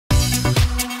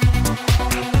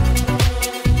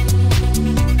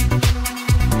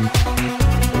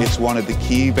one of the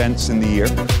key events in the year.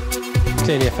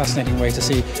 Clearly a fascinating way to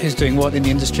see who's doing what in the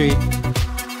industry.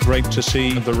 Great to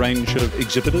see the range of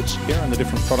exhibitors here and the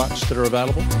different products that are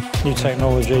available. New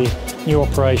technology, new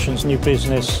operations, new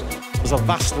business. There's a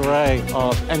vast array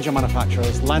of engine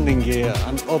manufacturers, landing gear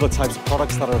and other types of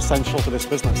products that are essential for this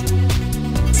business.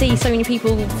 See so many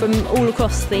people from all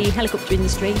across the helicopter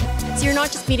industry. So you're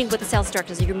not just meeting with the sales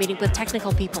directors, you're meeting with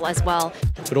technical people as well.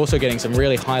 But also getting some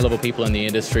really high-level people in the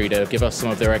industry to give us some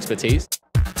of their expertise.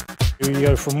 You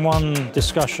go from one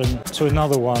discussion to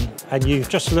another one, and you've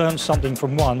just learned something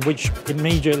from one, which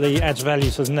immediately adds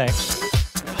value to the next.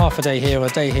 Half a day here or a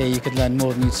day here, you could learn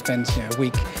more than you'd spend a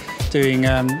week doing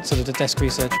sort of the desk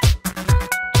research.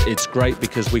 It's great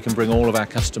because we can bring all of our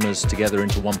customers together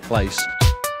into one place.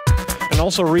 And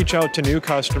also reach out to new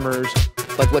customers.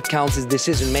 But what counts is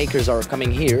decision makers are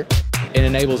coming here. It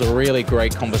enables a really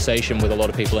great conversation with a lot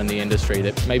of people in the industry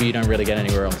that maybe you don't really get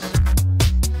anywhere else.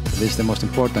 This is the most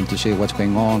important to see what's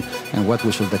going on and what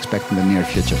we should expect in the near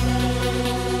future.